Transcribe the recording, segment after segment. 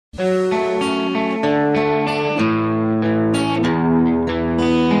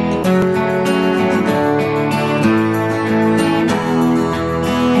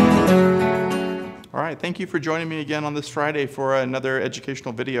Thank you for joining me again on this Friday for another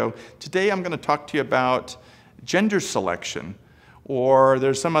educational video. Today I'm going to talk to you about gender selection, or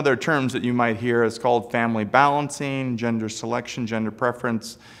there's some other terms that you might hear. It's called family balancing, gender selection, gender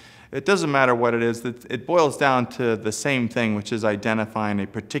preference. It doesn't matter what it is. It boils down to the same thing, which is identifying a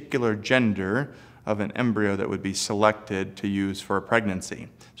particular gender of an embryo that would be selected to use for a pregnancy.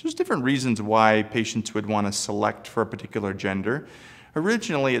 So there's different reasons why patients would want to select for a particular gender.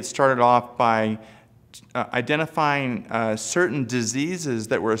 Originally, it started off by identifying certain diseases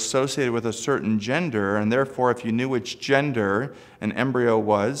that were associated with a certain gender, and therefore if you knew which gender an embryo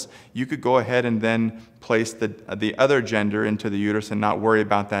was, you could go ahead and then place the other gender into the uterus and not worry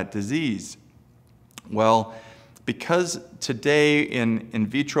about that disease. Well, because today in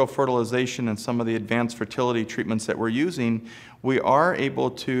vitro fertilization and some of the advanced fertility treatments that we're using, we are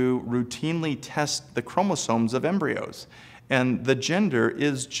able to routinely test the chromosomes of embryos, and the gender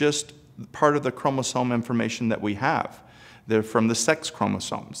is just part of the chromosome information that we have. They're from the sex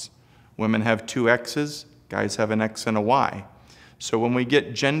chromosomes. Women have 2 X's, guys have an X and a Y. So when we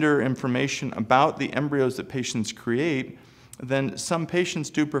get gender information about the embryos that patients create, then some patients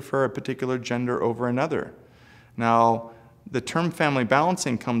do prefer a particular gender over another. Now, the term family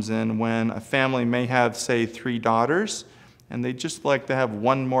balancing comes in when a family may have, say, 3 daughters, and they just like to have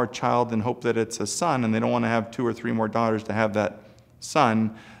one more child and hope that it's a son, and they don't want to have 2 or 3 more daughters to have that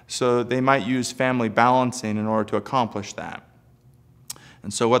son. So they might use family balancing in order to accomplish that.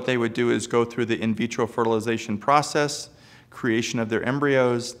 And so what they would do is go through the in vitro fertilization process, creation of their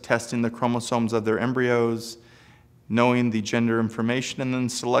embryos, testing the chromosomes of their embryos, knowing the gender information, and then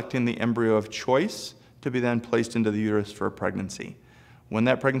selecting the embryo of choice to be then placed into the uterus for a pregnancy. When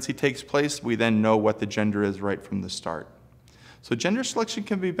that pregnancy takes place, we then know what the gender is right from the start. So gender selection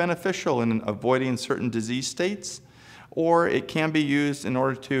can be beneficial in avoiding certain disease states, or it can be used in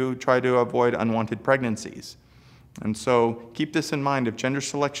order to try to avoid unwanted pregnancies. And so keep this in mind. If gender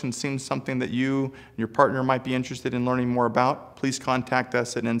selection seems something that you and your partner might be interested in learning more about, please contact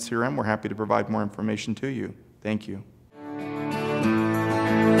us at NCRM. We're happy to provide more information to you. Thank you.